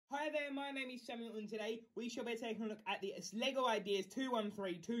there, my name is Samuel, and today we shall be taking a look at the LEGO Ideas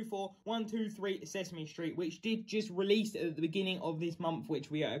 21324 Sesame Street, which did just release at the beginning of this month, which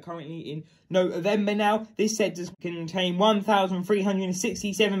we are currently in November now. This set does contain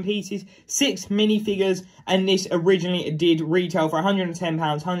 1,367 pieces, 6 minifigures, and this originally did retail for £110,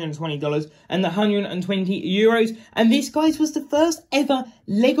 $120, and €120. And this, guys, was the first ever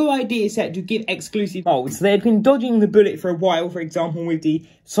LEGO Idea set to give exclusive molds. So they had been dodging the bullet for a while, for example, with the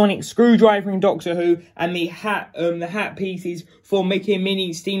Sonic screwdriver in Doctor Who, and the hat pieces for Mickey and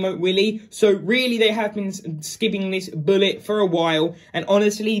Minnie, Steamboat Willie. So really, they have been skipping this bullet for a while, and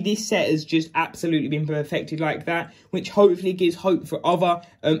honestly, this set has just absolutely been perfected like that, which hopefully gives hope for other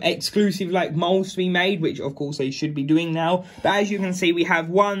exclusive like molds to be made, which of course they should be doing now. But as you can see, we have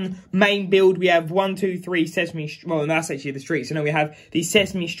one main build. We have 1, 2, 3 Sesame Street. Well, that's actually the street. So now we have the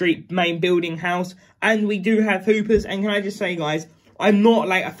Sesame Street main building house, and we do have Hoopers. And can I just say, guys, I'm not,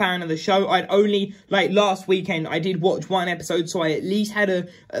 like, a fan of the show. I'd only, like, last weekend, I did watch one episode, so I at least had a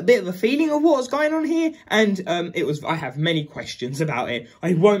bit of a feeling of what was going on here, and, I have many questions about it.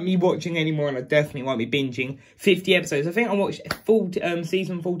 I won't be watching anymore, and I definitely won't be binging 50 episodes. I think I watched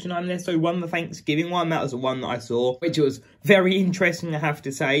season 49 there, so one, the Thanksgiving one, that was the one that I saw, which was very interesting, I have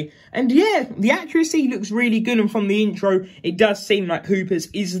to say. And yeah, the accuracy looks really good, and from the intro, it does seem like Hoopers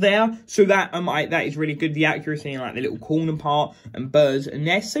is there, so that that is really good, the accuracy and, like, the little corner part, and birds and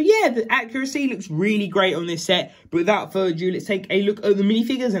nests. So yeah, the accuracy looks really great on this set. But without further ado, let's take a look at the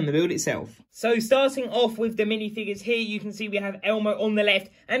minifigures and the build itself. So starting off with the minifigures here, you can see we have Elmo on the left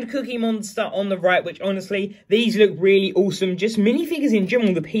and Cookie Monster on the right, which honestly, these look really awesome. Just minifigures in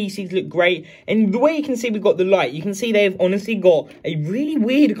general, the pieces look great. And the way you can see we've got the light, you can see they've honestly got a really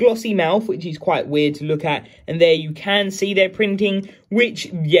weird glossy mouth, which is quite weird to look at. And there you can see their printing, which,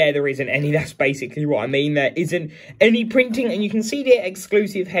 yeah, there isn't any. That's basically what I mean. There isn't any printing, and you can see their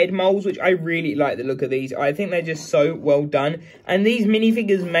exclusive head molds, which I really like the look of these. I think they're just so well done. And these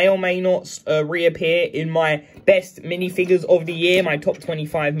minifigures may or may not reappear in my best minifigures of the year, my top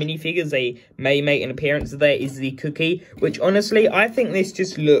 25 minifigures. They may make an appearance. There is the Cookie, which honestly, I think this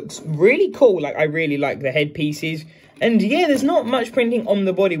just looks really cool. Like, I really like the headpieces. And yeah, there's not much printing on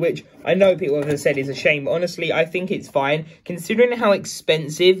the body, which I know people have said is a shame, but honestly, I think it's fine, considering how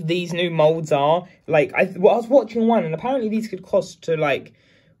expensive these new molds are. Like, I was watching one, and apparently these could cost to, like,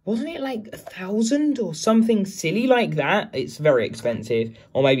 wasn't it like 1,000 or something silly like that? It's very expensive,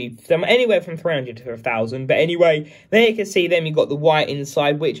 or maybe anywhere from 300 to 1,000. But anyway, there you can see them. You've got the white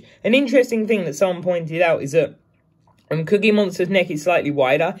inside, which an interesting thing that someone pointed out is that Cookie Monster's neck is slightly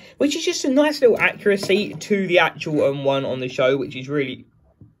wider, which is just a nice little accuracy to the actual one on the show, which is really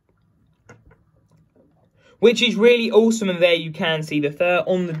awesome. And there you can see the fur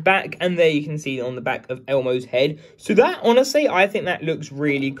on the back, and there you can see on the back of Elmo's head. So that, honestly, I think that looks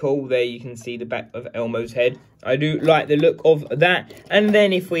really cool. There you can see the back of Elmo's head. I do like the look of that. And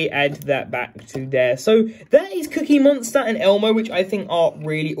then if we add that back to there. So that is Cookie Monster and Elmo, which I think are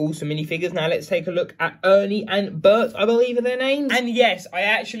really awesome minifigures. Now let's take a look at Ernie and Bert, I believe are their names. And yes, I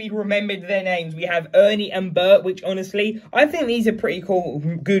actually remembered their names. We have Ernie and Bert, which honestly, I think these are pretty cool,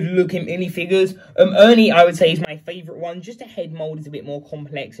 good looking minifigures. Ernie, I would say, is my favourite one. Just the head mold is a bit more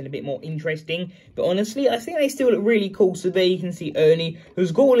complex and a bit more interesting. But honestly, I think they still look really cool. So there you can see Ernie,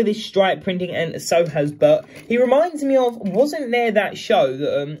 who's got all of this stripe printing, and so has Bert. He reminds me of, wasn't there that show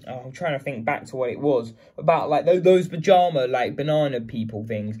that, I'm trying to think back to what it was, about, like, those pajama, like, banana people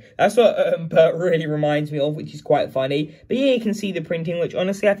things. That's what Bert really reminds me of, which is quite funny. But yeah, you can see the printing, which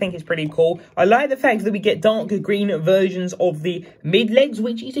honestly I think is pretty cool. I like the fact that we get darker green versions of the mid-legs,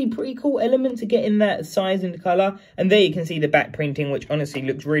 which is a pretty cool element to get in that size and colour. And there you can see the back printing, which honestly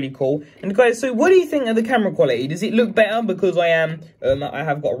looks really cool. And guys, so what do you think of the camera quality? Does it look better? Because I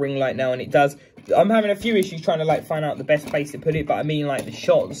have got a ring light now, and it does. I'm having a few issues trying to, like, find out the best place to put it, but I mean, like, the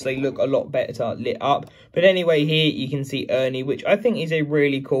shots, they look a lot better lit up. But anyway, here you can see Ernie, which I think is a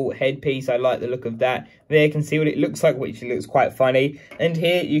really cool headpiece. I like the look of that. There you can see what it looks like, which looks quite funny. And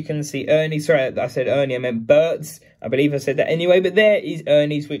here you can see Ernie. Sorry, I said Ernie, I meant Bert's. I believe I said that anyway, but there is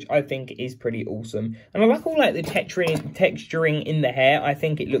Ernie's, which I think is pretty awesome. And I like all, like, the texturing in the hair. I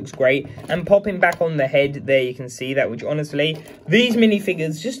think it looks great. And popping back on the head, there you can see that, which honestly, these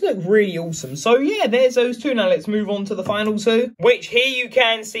minifigures just look really awesome. So yeah, there's those two. Now let's move on to the final two, which here you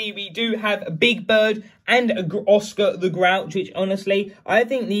can see we do have Big Bird and Oscar the Grouch, which honestly, I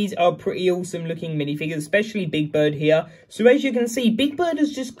think these are pretty awesome looking minifigures, especially Big Bird here. So as you can see, Big Bird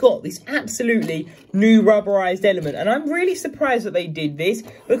has just got this absolutely new rubberized element, and I'm really surprised that they did this,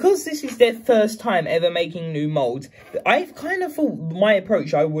 because this is their first time ever making new molds. I've kind of thought, my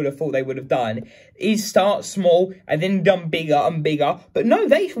approach I would have thought they would have done is start small and then done bigger and bigger, but no,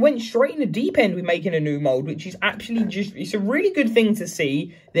 they went straight in the deep end with making a new mold, which is actually just, it's a really good thing to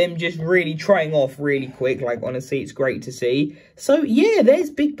see them just really trying off really quick. Like, honestly, it's great to see. So yeah, there's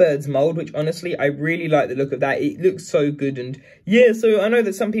Big Bird's mold, which honestly, I really like the look of that. It looks so good. And yeah, so I know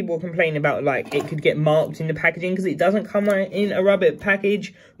that some people are complaining about, like, it could get marked in the packaging because it doesn't come in a rubber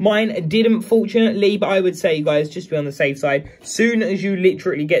package. Mine didn't, fortunately, but I would say, guys, just be on the safe side. Soon as you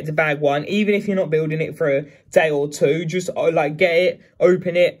literally get to bag one, even if you're not building it for a day or two, just like get it,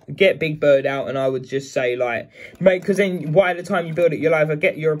 open it, get Big Bird out, and I would just say, like, mate, because then by the time you build it, you'll either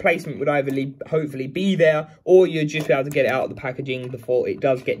get your replacement would either hopefully be there, or you'll just be able to get it out of the packaging before it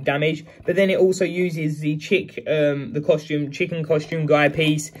does get damaged. But then it also uses the chicken costume guy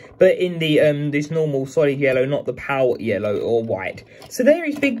piece, but in the this normal solid yellow, not the power yellow or white. So there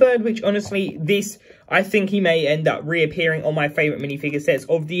is Big Bird, which honestly, this, I think he may end up reappearing on my favourite minifigure sets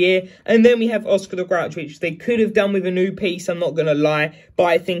of the year. And then we have Oscar the Grouch, which they could have done with a new piece, I'm not going to lie, but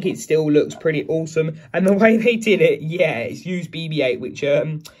I think it still looks pretty awesome. And the way they did it, yeah, it's used BB-8, which,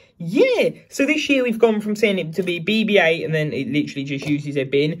 yeah. So this year we've gone from seeing it to be BB-8, and then it literally just uses a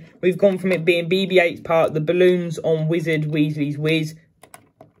bin. We've gone from it being BB-8's part, the balloons on Wizard Weasley's Wiz.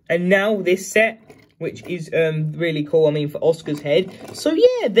 And now this set, which is really cool, I mean, for Oscar's head. So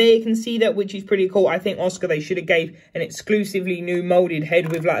yeah, there you can see that, which is pretty cool. I think Oscar, they should have gave an exclusively new moulded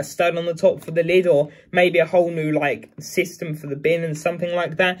head with, like, a stud on the top for the lid, or maybe a whole new, like, system for the bin and something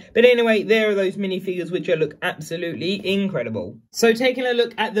like that. But anyway, there are those minifigures, which look absolutely incredible. So taking a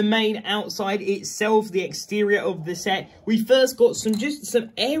look at the main outside itself, the exterior of the set, we first got some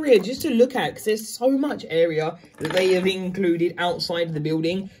area just to look at, because there's so much area that they have included outside the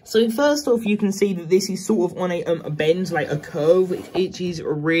building. So first off, you can see that this is sort of on a bend, like a curve, which is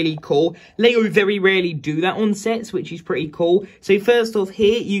really cool. Lego very rarely do that on sets, which is pretty cool. So first off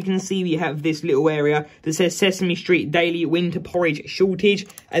here, you can see we have this little area that says Sesame Street Daily Winter Porridge Shortage.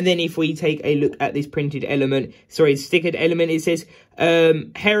 And then if we take a look at this printed element, sorry, stickered element, it says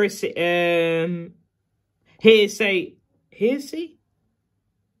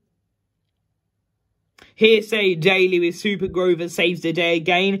Hearsay Daily with Super Grover saves the day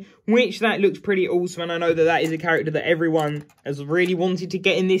again, which that looks pretty awesome, and I know that that is a character that everyone has really wanted to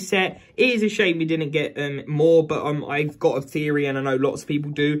get in this set. It is a shame we didn't get more, but I've got a theory, and I know lots of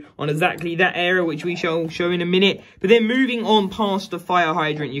people do, on exactly that area, which we shall show in a minute. But then moving on past the fire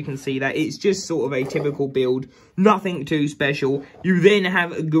hydrant, you can see that it's just sort of a typical build, nothing too special. You then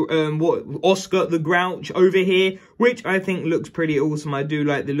have Oscar the Grouch over here, which I think looks pretty awesome. I do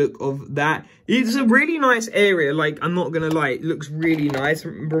like the look of that. It's a really nice area, like, I'm not gonna lie, it looks really nice.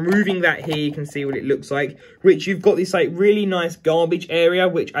 Removing that here, you can see what it looks like, which you've got this, like, really nice garbage area,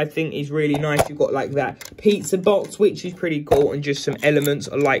 which I think is really nice. You've got, like, that pizza box, which is pretty cool, and just some elements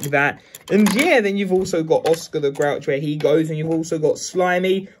like that. And yeah, then you've also got Oscar the Grouch where he goes, and you've also got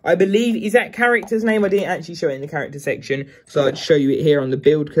Slimy, I believe, is that character's name? I didn't actually show it in the character section, so I'd show you it here on the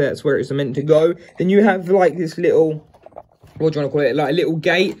build, because that's where it's meant to go. Then you have, like, this little, what do you want to call it, like a little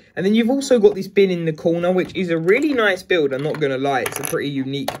gate, and then you've also got this bin in the corner, which is a really nice build, I'm not gonna lie. It's a pretty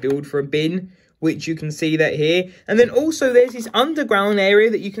unique build for a bin, which you can see that here. And then also there's this underground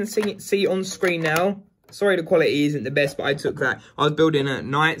area that you can see on screen now. Sorry, the quality isn't the best, but I took that. I was building at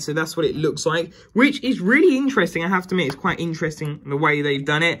night, so that's what it looks like, which is really interesting. I have to admit, it's quite interesting the way they've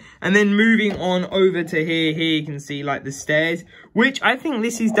done it. And then moving on over to here you can see, like, the stairs, which I think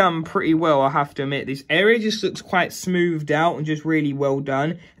this is done pretty well, I have to admit. This area just looks quite smoothed out and just really well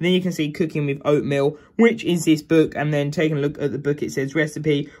done. And then you can see Cooking with Oatmeal, which is this book. And then taking a look at the book, it says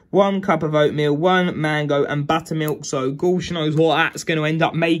recipe, 1 cup of oatmeal, 1 mango and buttermilk. So gosh knows what that's going to end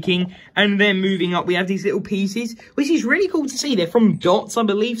up making. And then moving up, we have these little pieces, which is really cool to see. They're from Dots, I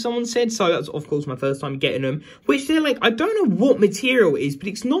believe someone said. So that's, of course, my first time getting them, which they're like, I don't know what material it is, but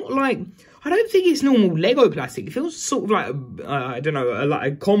it's not like, I don't think it's normal Lego plastic. It feels sort of like, I don't know,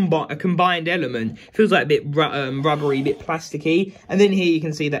 like a combined element. It feels like a bit rubbery, a bit plasticky. And then here you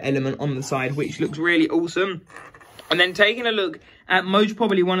can see that element on the side, which looks really awesome. And then taking a look at most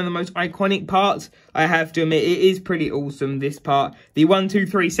probably one of the most iconic parts, I have to admit, it is pretty awesome, this part. The 1, 2,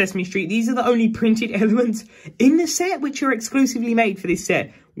 3 Sesame Street. These are the only printed elements in the set which are exclusively made for this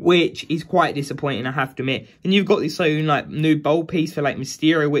set, which is quite disappointing, I have to admit. And you've got this like new bowl piece for like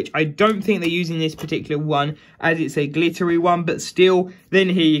Mysterio, which I don't think they're using this particular one as it's a glittery one, but still. Then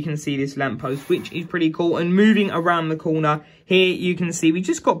here you can see this lamppost, which is pretty cool. And moving around the corner here, you can see we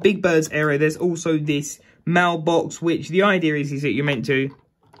just got Big Bird's area. There's also this mailbox, which the idea is that you're meant to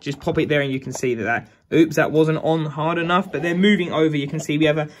just pop it there, and you can see that oops, that wasn't on hard enough. But then moving over, you can see we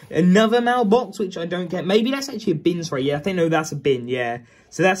have another mailbox, which I don't get. Maybe that's actually a bin, sorry. Yeah, I think, no, that's a bin, yeah.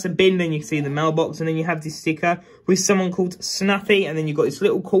 So that's a bin, then you can see the mailbox, and then you have this sticker with someone called Snuffy, and then you've got this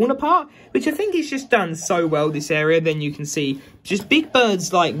little corner part, which I think is just done so well, this area. Then you can see just Big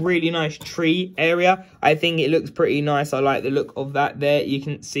Bird's, like, really nice tree area. I think it looks pretty nice. I like the look of that there. You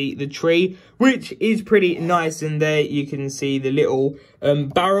can see the tree, which is pretty nice, and there you can see the little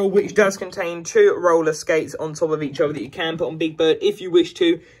barrel, which does contain 2 roller skates on top of each other that you can put on Big Bird if you wish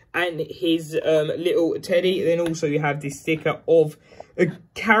to, and his little teddy. Then also you have this sticker of a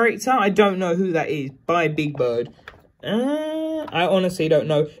character. I don't know who that is, by Big Bird. I honestly don't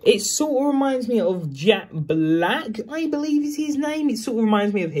know. It sort of reminds me of Jack Black, I believe is his name. It sort of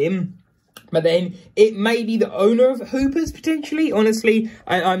reminds me of him. But then it may be the owner of Hoopers, potentially. Honestly,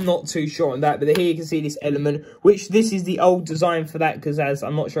 I'm not too sure on that. But here you can see this element, which this is the old design for that, because as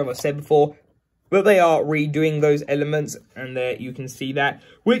I'm not sure if I said before, but they are redoing those elements, and there you can see that,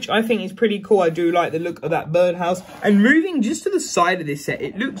 which I think is pretty cool. I do like the look of that birdhouse. And moving just to the side of this set,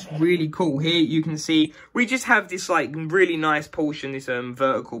 it looks really cool. Here you can see we just have this like really nice portion, this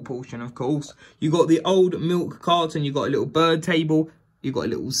vertical portion, of course. You got the old milk carton, you got a little bird table, you got a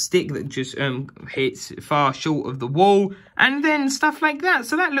little stick that just hits far short of the wall, and then stuff like that.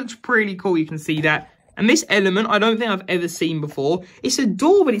 So that looks pretty cool. You can see that. And this element, I don't think I've ever seen before. It's a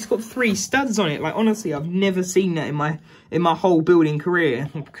door, but it's got 3 studs on it. Like, honestly, I've never seen that in my whole building career.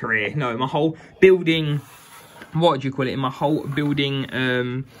 In my whole building, what do you call it? In my whole building,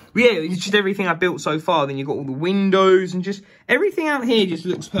 yeah, it's just everything I built so far. Then you've got all the windows and just everything out here just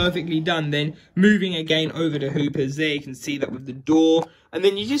looks perfectly done. Then moving again over to Hoopers there, you can see that with the door. And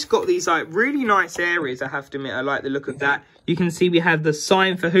then you just got these like really nice areas, I have to admit. I like the look of that. You can see we have the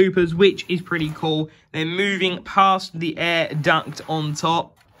sign for Hoopers, which is pretty cool. Then moving past the air duct on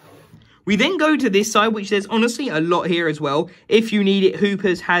top. We then go to this side, which there's honestly a lot here as well. If you need it,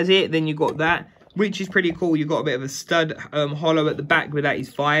 Hoopers has it. Then you got that, which is pretty cool. You've got a bit of a stud hollow at the back, but that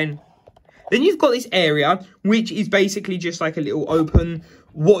is fine. Then you've got this area, which is basically just like a little open,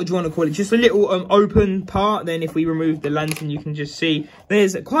 what do you want to call it? Just a little open part. Then if we remove the lantern, you can just see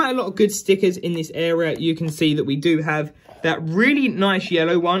there's quite a lot of good stickers in this area. You can see that we do have that really nice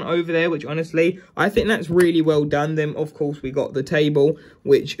yellow one over there, which honestly, I think that's really well done. Then, of course, we got the table,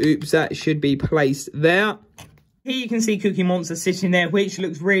 which, oops, that should be placed there. Here you can see Cookie Monster sitting there, which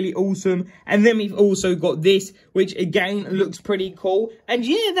looks really awesome. And then we've also got this, which again looks pretty cool. And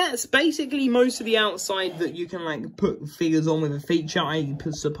yeah, that's basically most of the outside that you can like put figures on with a feature. I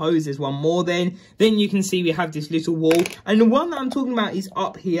suppose there's one more then. Then you can see we have this little wall. And the one that I'm talking about is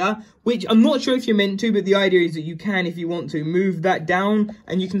up here, which I'm not sure if you're meant to, but the idea is that you can, if you want to, move that down.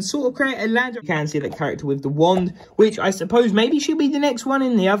 And you can sort of create a ladder. You can see that character with the wand, which I suppose maybe should be the next one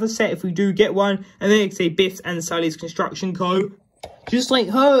in the other set if we do get one. And then you can say Biff's and Sully's Construction Co. Just like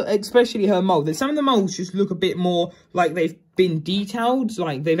her, especially her mold. Some of the molds just look a bit more like they've been detailed.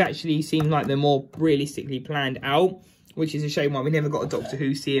 Like they've actually seemed like they're more realistically planned out. Which is a shame why we never got a Doctor Who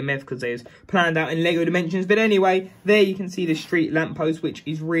CMF, because they was planned out in Lego Dimensions. But anyway, there you can see the street lamppost, which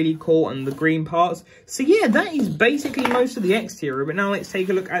is really cool, and the green parts. So yeah, that is basically most of the exterior. But now let's take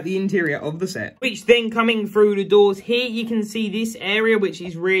a look at the interior of the set. Which then coming through the doors here, you can see this area, which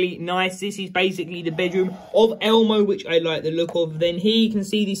is really nice. This is basically the bedroom of Elmo, which I like the look of. Then here you can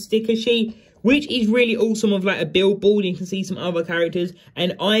see the sticker sheet, which is really awesome, of like a billboard. You can see some other characters,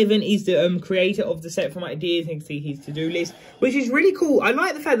 and Ivan is the creator of the set from ideas. You can see his to-do list, which is really cool. I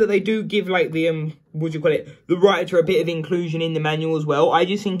like the fact that they do give like the what do you call it, the writer a bit of inclusion in the manual as well. I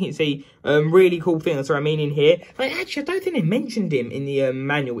just think it's a really cool thing. That's what I mean in here. Like, actually, I don't think they mentioned him in the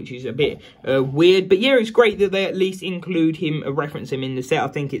manual, which is a bit weird. But yeah, it's great that they at least include him, reference him in the set. I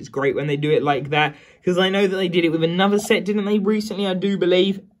think it's great when they do it like that, because I know that they did it with another set, didn't they, recently, I do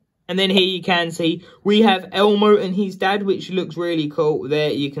believe. And then here you can see we have Elmo and his dad, which looks really cool.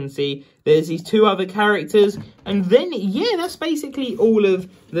 There you can see there's these 2 other characters. And then, yeah, that's basically all of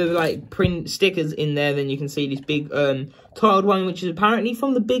the, like, print stickers in there. Then you can see this big tiled one, which is apparently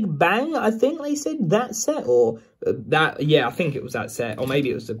from the Big Bang. I think they said that set, or that, yeah, I think it was that set. Or maybe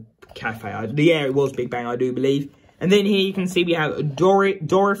it was the cafe. Yeah, it was Big Bang, I do believe. And then here you can see we have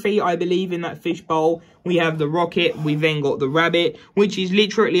Dorothy, I believe, in that fish bowl. We have the rocket. We then got the rabbit, which is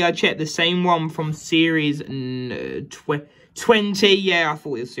literally, I checked, the same one from series 20. Yeah, I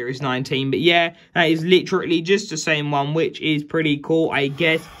thought it was Series 19, but yeah, that is literally just the same one, which is pretty cool, I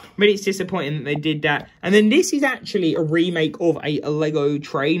guess. But it's disappointing that they did that. And then this is actually a remake of a Lego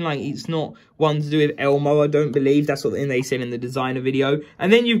train. Like, it's not one to do with Elmo, I don't believe. That's what they said in the designer video.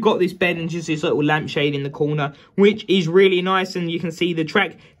 And then you've got this bed and just this little lampshade in the corner, which is really nice. And you can see the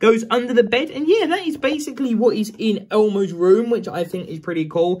track goes under the bed. And yeah, that is basically what is in Elmo's room, which I think is pretty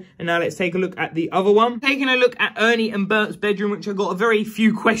cool. And now let's take a look at the other one. Taking a look at Ernie and Bert's bedroom, which I've got a very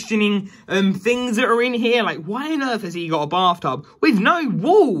few questioning things that are in here. Like, why on earth has he got a bathtub with no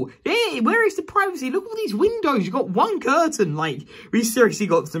wall? Yeah, where is the privacy? Look at all these windows. You've got one curtain. Like, we seriously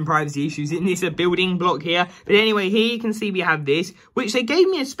got some privacy issues in this building block here. But anyway, here you can see we have this, which they gave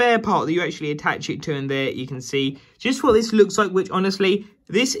me a spare part that you actually attach it to, and there you can see just what this looks like, which honestly,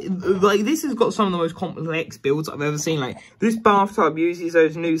 this has got some of the most complex builds I've ever seen. Like, this bathtub uses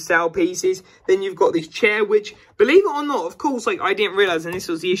those new SoftPeas. Then you've got this chair, which, believe it or not, of course, like, I didn't realize, and this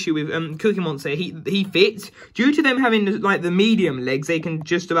was the issue with Cookie Monster, he fits. Due to them having, like, the medium legs, they can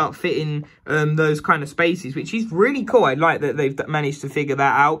just about fit in those kind of spaces, which is really cool. I like that they've managed to figure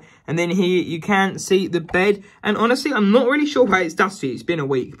that out. And then here you can see the bed. And honestly, I'm not really sure why it's dusty. It's been a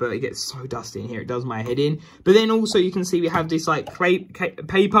week, but it gets so dusty in here. It does my head in. But then also you can see we have this, like,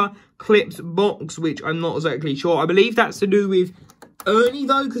 paper clips box, which I'm not exactly sure. I believe that's to do with Ernie,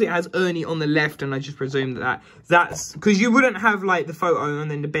 though, because it has Ernie on the left, and I just presume that's because you wouldn't have, like, the photo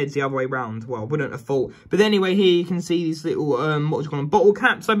and then the bed's the other way around. Well, wouldn't have thought. But anyway, here you can see these little what do you call them, bottle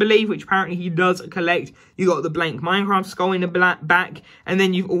caps, I believe, which apparently he does collect. You got the blank Minecraft skull in the back, and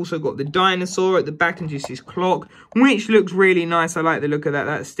then you've also got the dinosaur at the back and just this clock, which looks really nice. I like the look of that.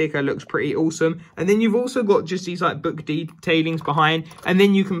 That sticker looks pretty awesome. And then you've also got just these, like, book detailings behind, and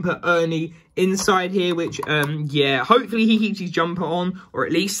then you can put Ernie inside here, which yeah, hopefully he keeps his jumper on, or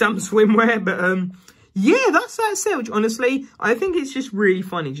at least some swimwear. But yeah, that's it, which honestly, I think it's just really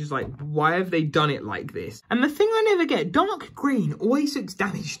funny. Just like, why have they done it like this? And the thing I never get, dark green always looks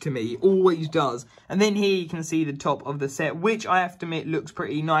damaged to me, always does. And then here you can see the top of the set, which I have to admit looks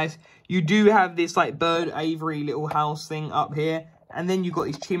pretty nice. You do have this, like, bird aviary little house thing up here. And then you've got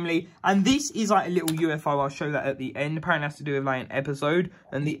this chimney. And this is like a little UFO. I'll show that at the end. Apparently it has to do with, like, an episode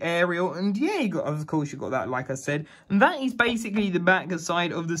and the aerial. And yeah, you got, of course, you've got that, like I said. And that is basically the back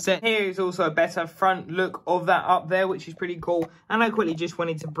side of the set. Here is also a better front look of that up there, which is pretty cool. And I quickly just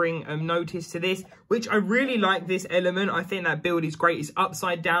wanted to bring notice to this, which I really like this element. I think that build is great. It's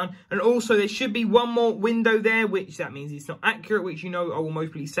upside down. And also there should be one more window there, which that means it's not accurate, which, you know, I will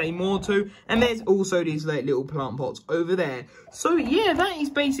mostly say more to. And there's also these, like, little plant pots over there. So yeah, that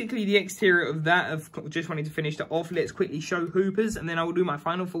is basically the exterior of that. I've just wanted to finish that off. Let's quickly show Hoopers, and then I will do my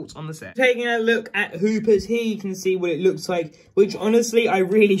final thoughts on the set. Taking a look at Hoopers, here you can see what it looks like, which honestly, I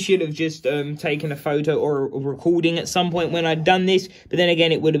really should have just taken a photo or a recording at some point when I'd done this, but then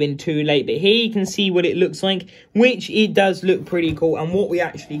again, it would have been too late. But here you can see what it looks like, which it does look pretty cool. And what we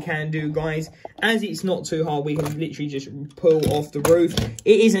actually can do, guys, as it's not too hard, we can literally just pull off the roof.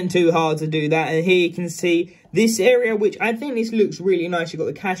 It isn't too hard to do that. And here you can see this area, which I think this looks really nice. You've got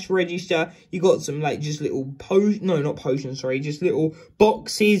the cash register. You got some, like, just little just little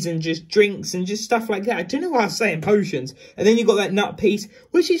boxes and just drinks and just stuff like that. I don't know why I was saying potions. And then you got that nut piece,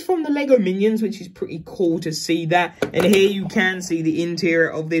 which is from the Lego Minions, which is pretty cool to see that. And here you can see the interior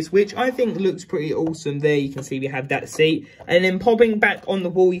of this, which I think looks pretty awesome. There you can see we have that seat. And then popping back on the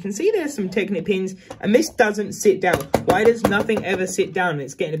wall, you can see there's some Technic pins. And this doesn't sit down. Why does nothing ever sit down? And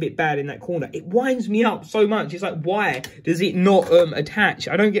it's getting a bit bad in that corner. It winds me up so much. It's like, why does it not attach?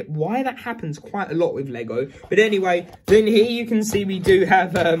 I don't get why that happens quite a lot with Lego. But anyway, then here you can see we do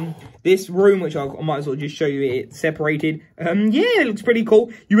have this room, which I might as well just show you it separated. Yeah, it looks pretty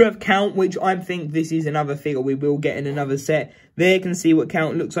cool. You have Count, which I think this is another figure we will get in another set. There you can see what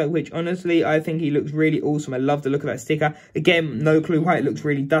Count looks like, which honestly, I think he looks really awesome. I love the look of that sticker. Again, no clue why it looks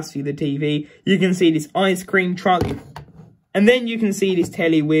really dusty, the TV. You can see this ice cream truck. And then you can see this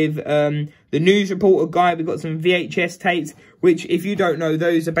telly with the news reporter guy. We've got some VHS tapes, which, if you don't know,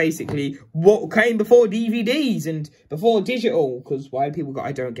 those are basically what came before DVDs and before digital. Because why people got,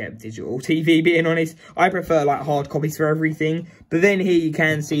 I don't get digital TV, being honest. I prefer, like, hard copies for everything. But then here you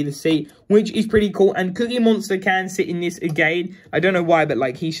can see the seat, which is pretty cool. And Cookie Monster can sit in this again. I don't know why, but,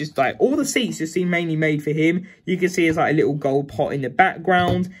 like, he's just, like, all the seats just seem mainly made for him. You can see there's, like, a little gold pot in the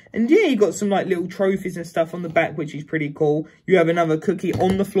background. And yeah, you got some, like, little trophies and stuff on the back, which is pretty cool. You have another Cookie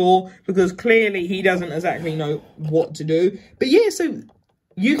on the floor, because clearly he doesn't exactly know what to do. But yeah, so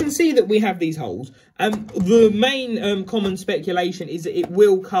you can see that we have these holes. The main common speculation is that it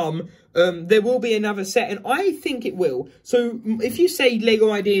will come there will be another set, and I think it will. So if you say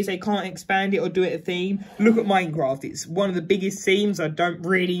Lego ideas, they can't expand it or do it a theme, look at Minecraft. It's one of the biggest themes. I don't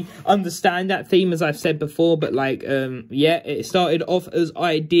really understand that theme, as I've said before, but like, yeah, it started off as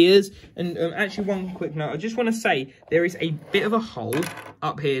ideas. And actually, one quick note, I just want to say there is a bit of a hole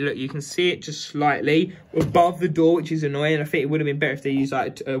up here. Look, you can see it just slightly above the door, which is annoying. I think it would have been better if they used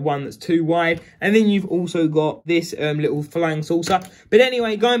like one that's too wide. And then you've also got this little flying saucer. But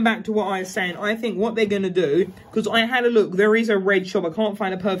anyway, going back to what I was saying, I think what they're going to do, because I had a look, there is a red shop. I can't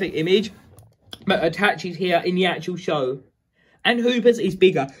find a perfect image, but attaches here in the actual show. And Hoopers is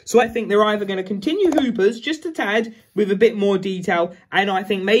bigger. So I think they're either going to continue Hoopers just a tad with a bit more detail. And I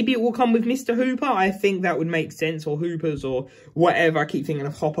think maybe it will come with Mr. Hooper. I think that would make sense. Or Hoopers or whatever. I keep thinking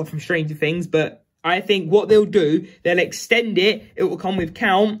of Hopper from Stranger Things. But I think what they'll do, they'll extend it. It will come with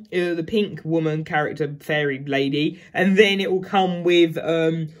Count, the pink woman character, fairy lady. And then it will come with,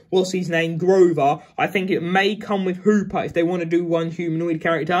 what's his name, Grover. I think it may come with Hooper if they want to do one humanoid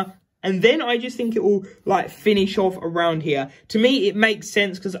character. And then I just think it will, like, finish off around here. To me, it makes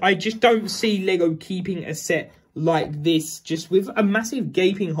sense because I just don't see Lego keeping a set like this, just with a massive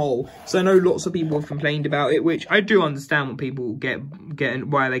gaping hole. So I know lots of people have complained about it, which I do understand what people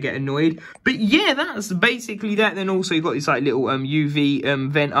why they get annoyed. But yeah, that's basically that. Then also you've got this, like, little UV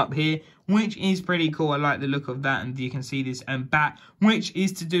vent up here, which is pretty cool. I like the look of that, and you can see this bat, which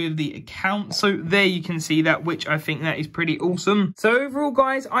is to do with the account. So there you can see that, which I think that is pretty awesome. So overall,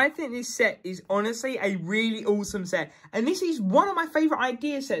 guys, I think this set is honestly a really awesome set, and this is one of my favorite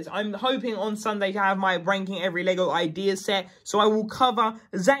idea sets. I'm hoping on Sunday to have my ranking every Lego idea set, so I will cover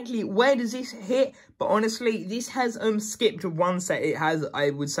exactly where does this hit. But honestly, this has skipped one set. It has,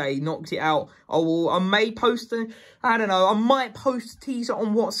 I would say, knocked it out. I may post I don't know, I might post a teaser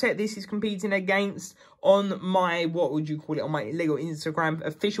on what set this is competing against on my, what would you call it, on my Lego Instagram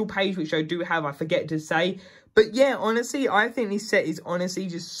official page, which I do have, I forget to say. But yeah, honestly, I think this set is honestly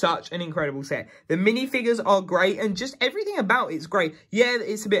just such an incredible set. The minifigures are great, and just everything about it's great. Yeah,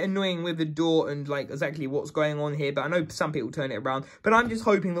 it's a bit annoying with the door and like exactly what's going on here, but I know some people turn it around. But I'm just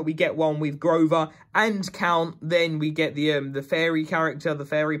hoping that we get one with Grover and Count, then we get the fairy character, the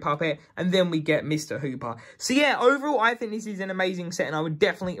fairy puppet, and then we get Mr. Hooper. So yeah, overall, I think this is an amazing set, and I would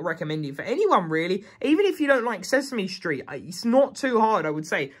definitely recommend it for anyone, really. Even if you don't like Sesame Street, it's not too hard, I would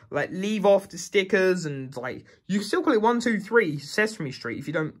say. Like, leave off the stickers and like, you can still call it 1, 2, 3 Sesame Street if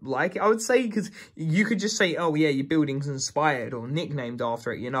you don't like it, I would say, because you could just say, oh yeah, your building's inspired or nicknamed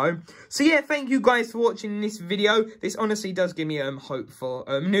after it, you know. So yeah, thank you guys for watching this video. This honestly does give me hope for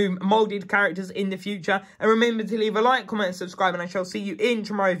new molded characters in the future. And remember to leave a like, comment, and subscribe, and I shall see you in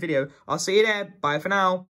tomorrow's video. I'll see you there. Bye for now.